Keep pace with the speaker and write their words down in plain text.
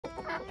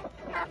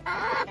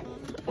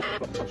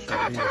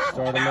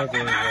Start him up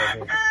right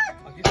here.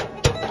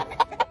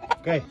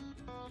 Okay.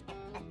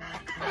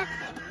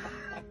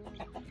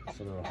 It's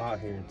a little hot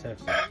here in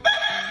Texas.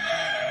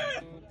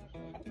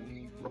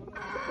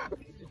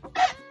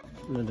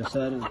 And I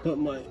decided to put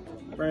my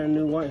brand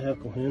new white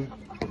heckle in.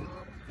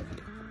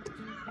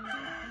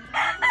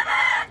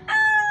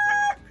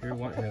 Pure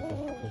white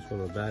heckle. Comes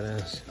from a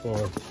badass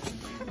farm.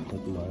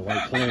 With my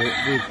white claret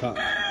broodcock.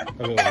 I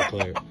mean, white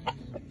claret.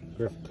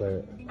 Griffin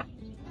Claret.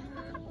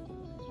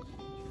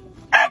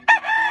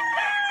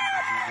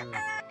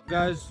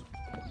 Guys,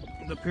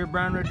 the pure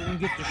Brownred didn't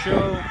get to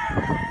show.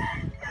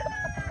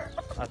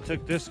 I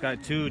took this guy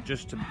too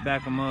just to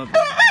back him up.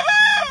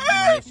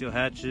 My ACL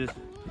hatches.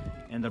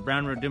 And the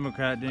Brownred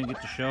Democrat didn't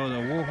get to show. The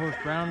Warhorse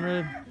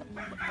Brownred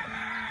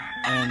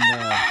and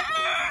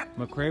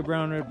Claret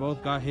Brownred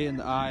both got hit in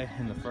the eye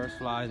in the first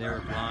fly. They were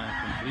blind,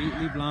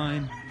 completely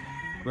blind.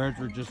 Birds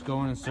were just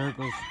going in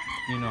circles,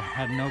 you know,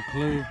 had no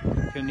clue.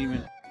 Couldn't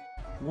even.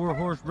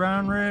 Warhorse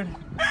Brownred,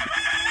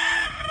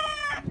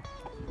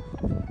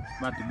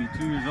 about to be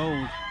 2 years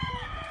old.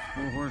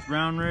 Warhorse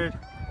Brownred.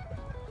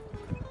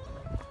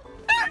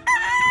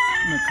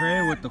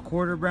 Claret with the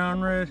quarter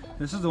Brownred.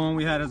 This is the one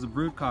we had as a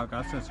broodcock.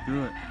 I said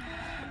screw it.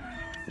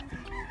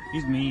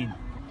 He's mean.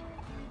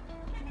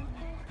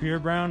 Pure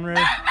Brownred.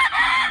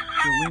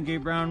 Pure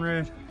Wingate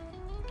Brownred.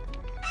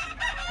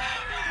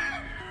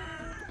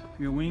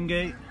 Pure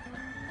Wingate.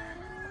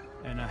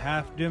 And a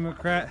half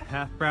Democrat,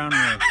 half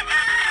Brownred.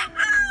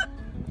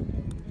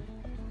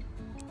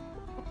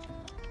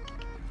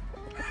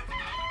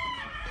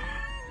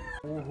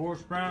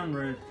 Warhorse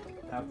Brownred.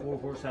 Half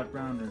Warhorse, half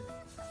Brownred.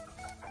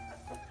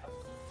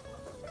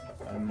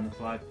 Got him in the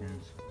fly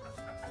pins.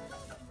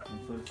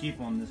 And put a keep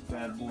on this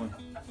bad boy.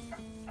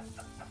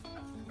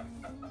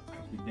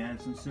 Be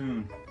dancing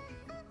soon.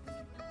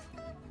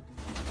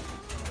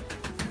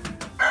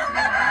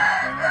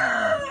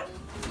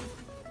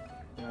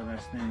 Yeah,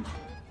 that stinks.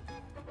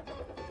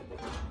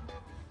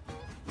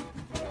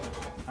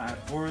 I have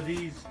 4 of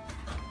these.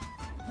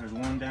 There's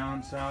one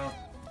down south.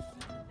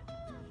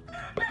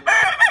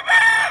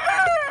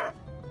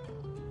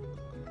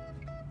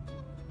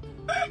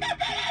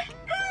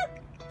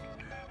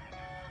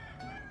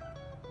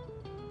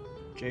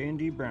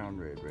 J&D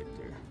Brownred right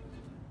there.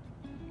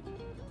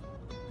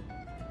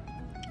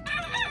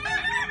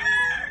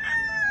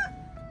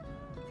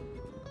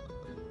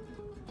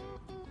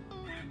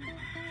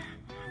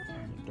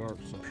 Dark,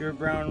 some pure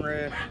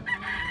Brownred.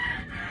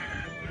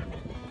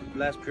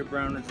 Last pure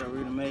Brownreds that we're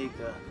gonna make.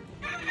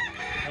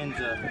 And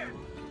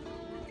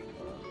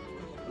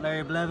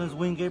Claret Blevins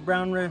Wingate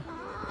Brownred.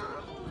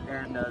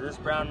 And this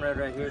Brownred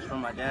right here is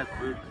from my dad's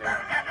brood pair.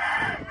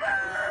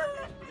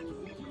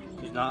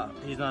 He's not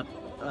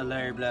a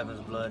Claret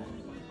Blevins blood.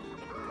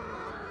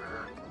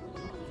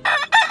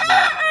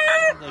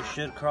 But they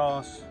should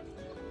cross,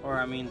 or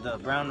I mean the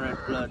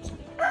Brownred bloods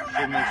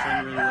should mix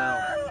in really well.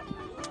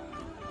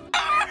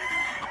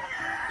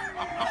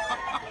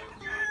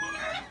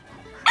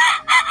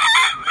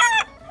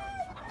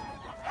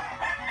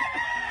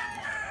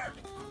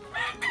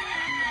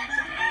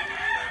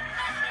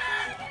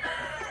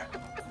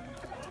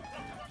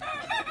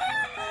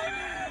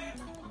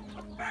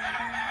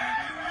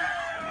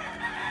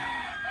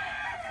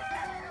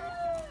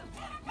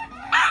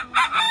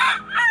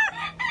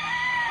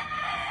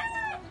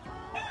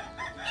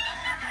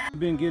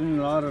 Been getting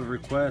a lot of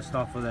requests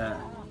off of that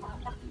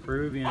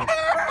Peruvian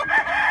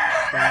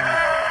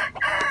style.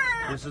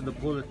 This is the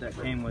pullet that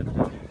came with it.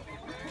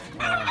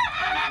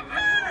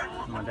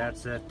 My dad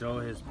said throw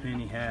his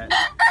penny hat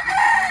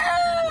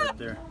right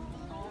there.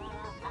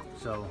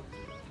 So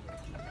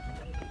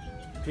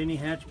penny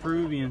hatch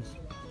Peruvians.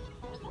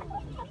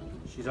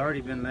 She's already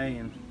been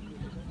laying.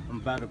 I'm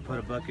about to put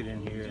a bucket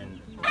in here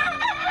and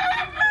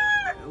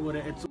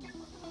it's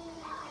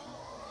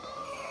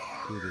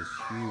dude is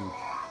huge.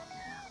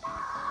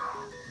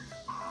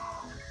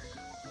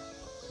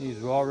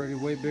 He's already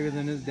way bigger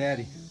than his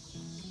daddy.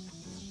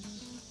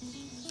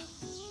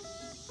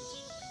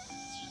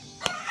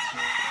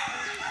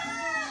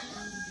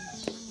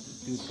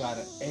 Dude's got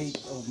an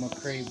 1/8 of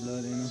Claret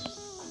blood in him.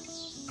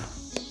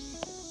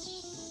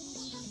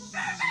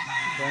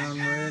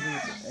 Brownred with an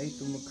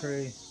 1/8 of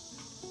Claret.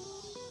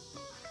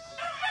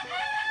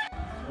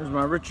 There's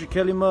my Richard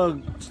Kelly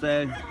mug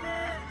stag.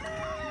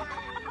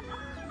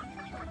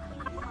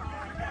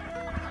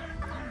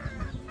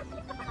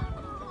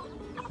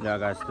 What y'all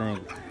guys think?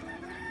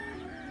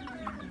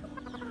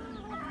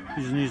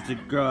 He just needs to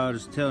grow out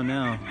his tail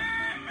now.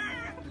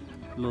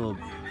 Little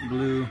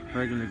blue,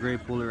 regular gray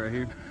puller right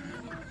here.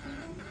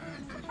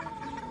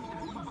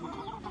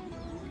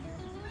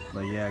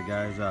 But yeah,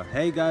 guys.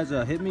 Hey guys,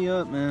 hit me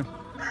up, man.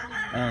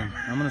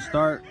 I'm gonna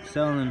start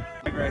selling.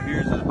 Right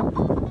here is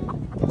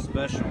a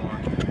special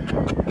one.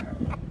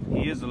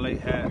 He is a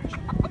late hatch.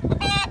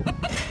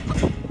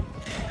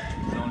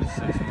 He's only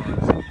 6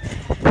 months.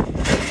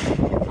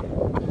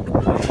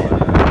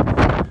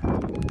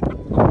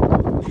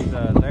 He's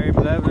a Claret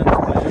Blevins,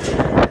 but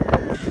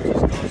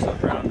just goes up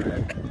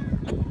Brownred.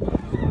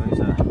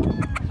 So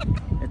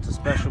it's a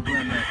special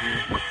blend right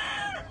here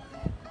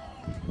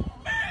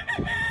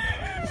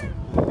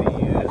will be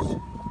used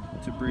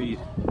to breed.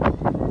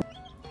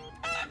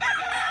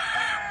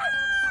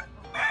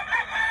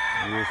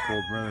 Real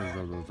full brothers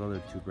of those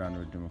other two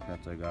Brownred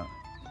Democrats I got.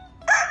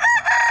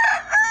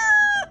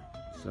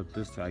 Except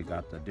this guy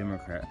got the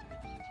Democrat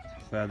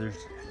feathers.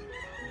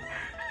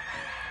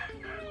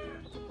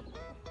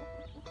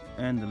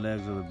 And the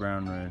legs of the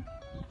Brownred.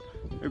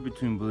 They're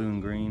between blue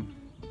and green.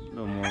 A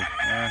little more,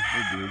 they're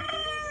blue.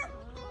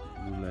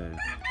 Blue legs.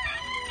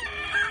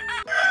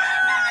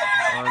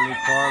 Charlie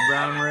Carr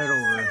Brownred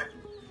over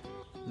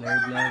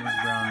Claret Blevins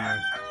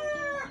Brownred.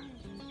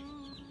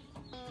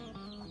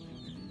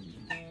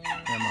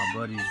 And my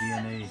buddy's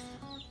DNA.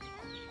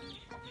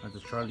 That's a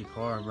Charlie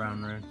Carr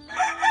Brownred.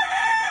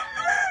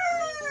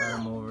 Got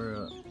him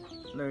over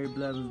Claret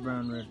Blevins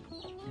Brownred.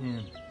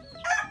 Yeah.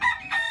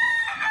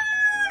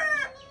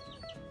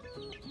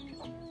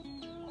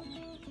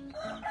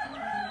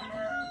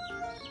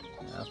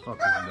 That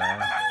fucker's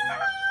bad.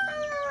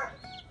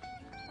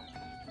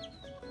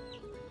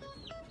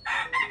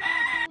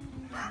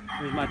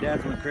 Here's my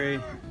dad's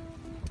McCray.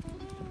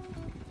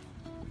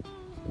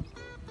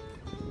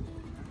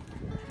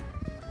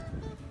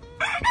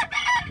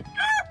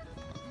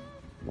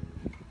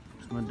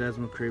 It's my dad's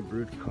McCray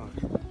brood cock.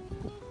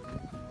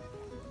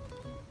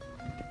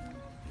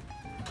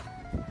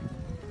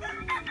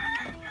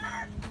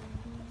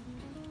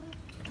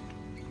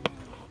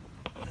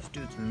 This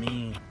dude's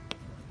mean.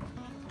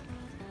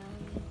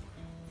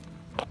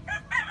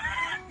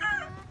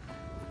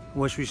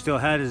 Wish we still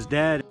had his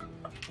dad.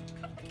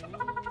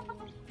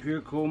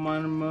 Pure coal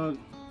miner mug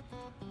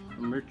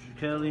from Richard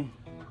Kelly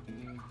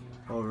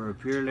over a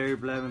pure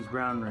Claret Blevins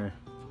Brownred.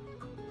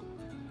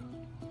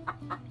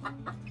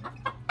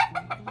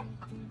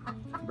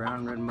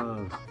 Brownred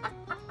mug.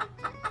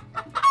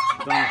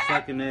 It's on the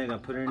second egg. I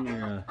put her in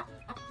here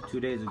 2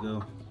 days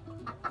ago.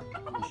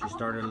 And she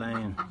started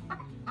laying.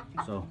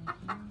 So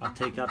I'll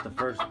take out the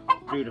first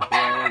 3 to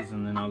 4 eggs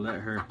and then I'll let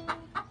her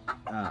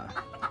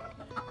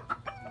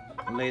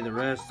lay the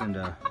rest, and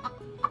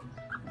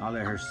I'll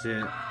let her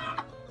sit.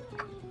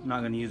 I'm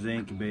not gonna use the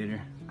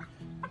incubator.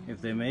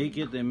 If they make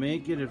it, they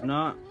make it. If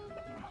not,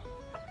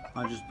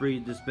 I'll just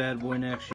breed this bad boy next year.